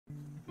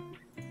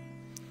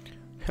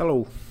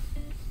Hello.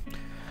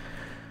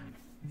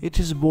 It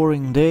is a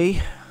boring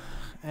day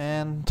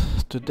and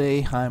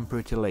today I'm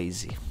pretty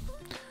lazy.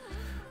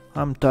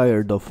 I'm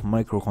tired of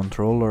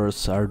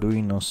microcontrollers,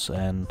 Arduinos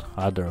and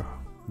other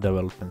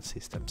development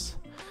systems.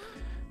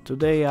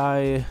 Today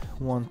I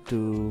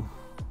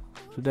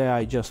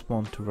just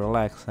want to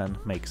relax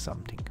and make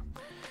something.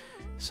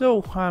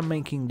 So I'm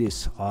making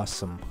this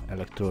awesome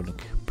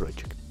electronic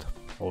project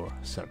or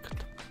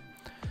circuit.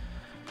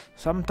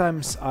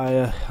 Sometimes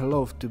I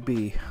love to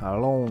be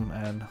alone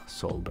and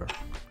solder.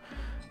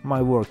 My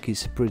work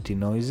is pretty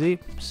noisy,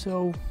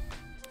 so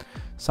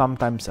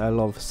sometimes I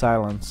love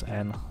silence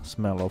and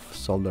smell of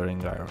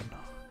soldering iron.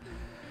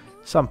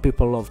 Some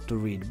people love to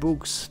read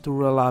books to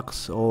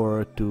relax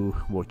or to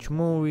watch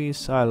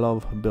movies. I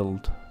love to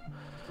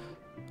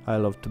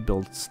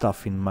build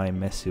stuff in my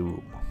messy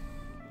room.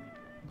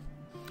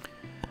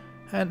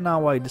 And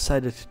now I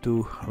decided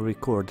to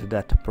record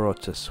that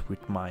process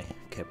with my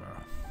camera.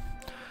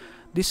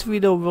 This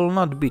video will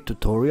not be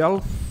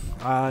tutorial.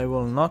 I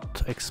will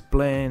not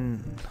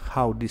explain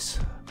how this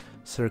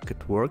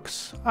circuit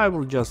works. I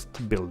will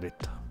just build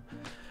it.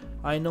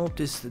 I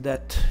noticed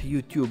that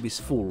YouTube is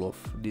full of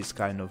these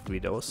kind of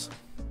videos.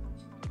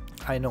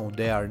 I know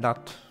they are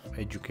not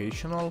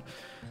educational,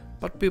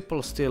 but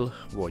people still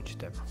watch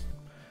them.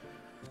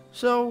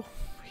 So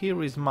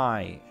here is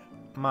mine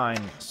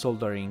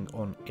soldering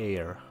on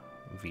air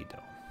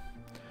video.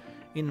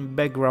 In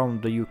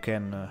background you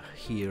can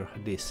hear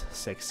this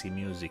sexy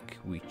music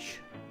which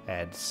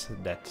adds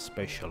that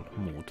special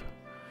mood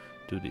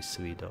to this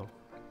video.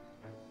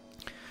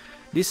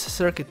 This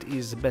circuit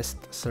is the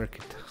best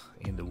circuit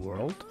in the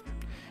world.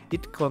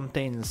 It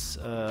contains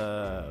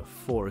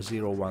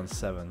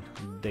 4017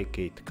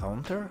 decade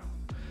counter,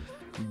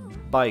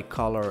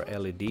 bicolor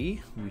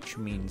LED, which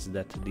means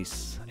that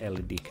this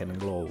LED can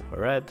glow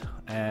red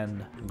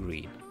and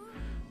green.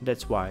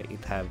 That's why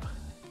it have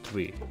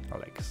 3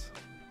 legs.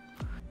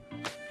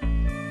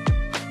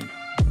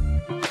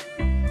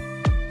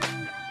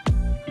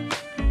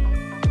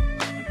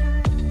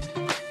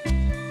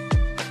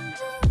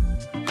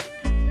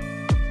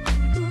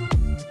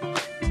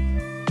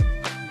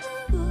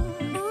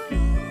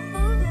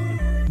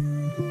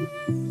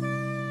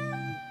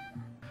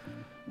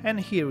 And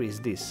here is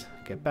this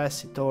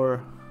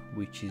capacitor,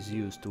 which is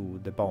used to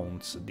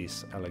debounce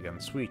this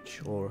elegant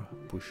switch or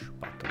push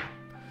button.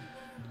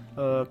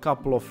 A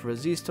couple of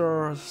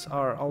resistors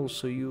are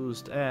also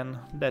used, and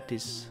that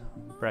is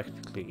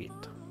practically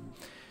it.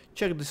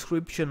 Check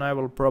description, I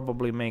will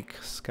probably make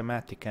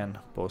schematic and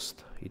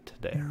post it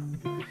there.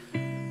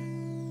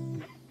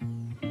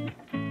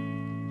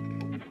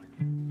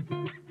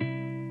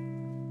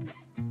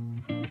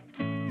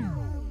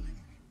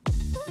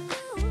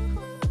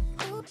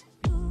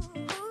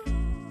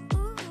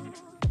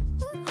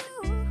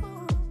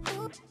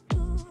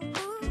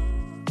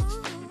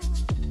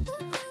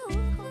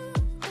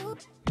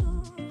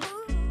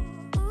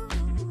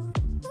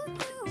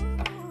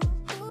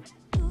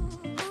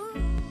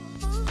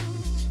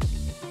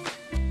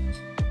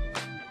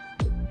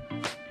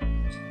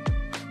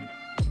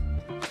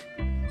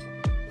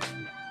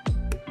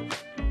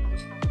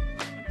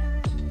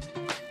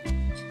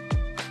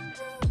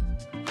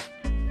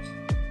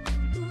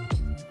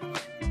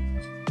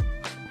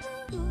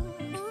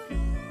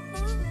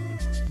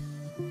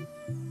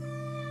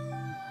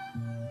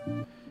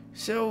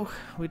 So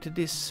with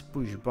this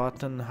push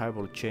button I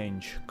will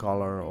change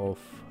color of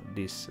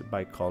this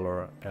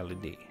bicolor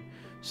LED.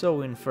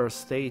 So in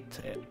first state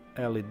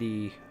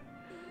LED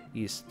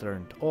is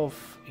turned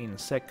off, in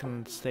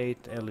second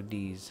state LED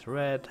is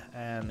red,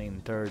 and in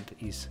third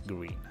is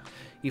green.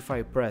 If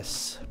I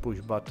press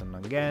push button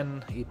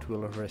again, it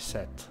will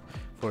reset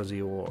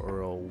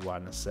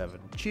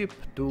 4017 chip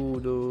to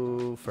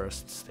the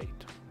first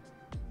state.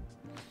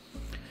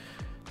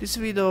 This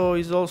video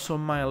is also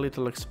my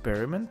little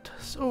experiment,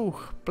 so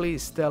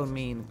please tell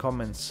me in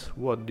comments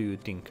what do you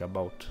think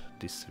about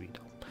this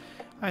video.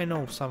 I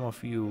know some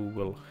of you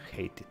will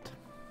hate it.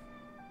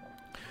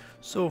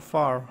 So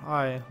far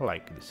I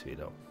like this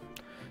video.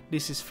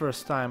 This is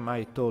first time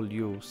I told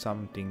you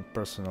something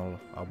personal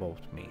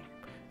about me.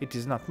 It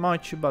is not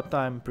much, but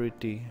I'm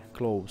pretty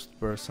closed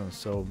person,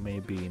 so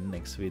maybe in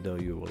next video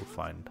you will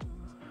find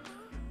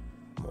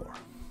more.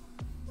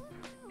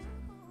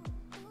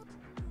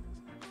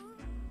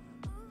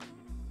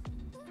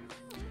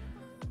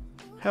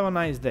 Have a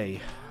nice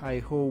day. I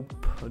hope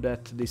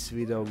that this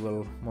video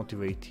will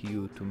motivate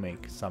you to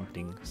make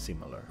something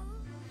similar.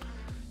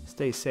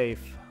 Stay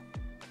safe,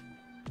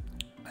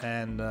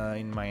 and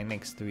in my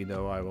next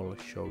video I will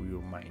show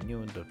you my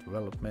new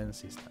development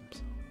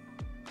systems.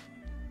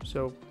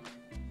 So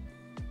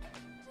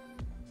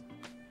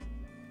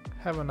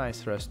have a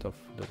nice rest of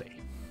the day.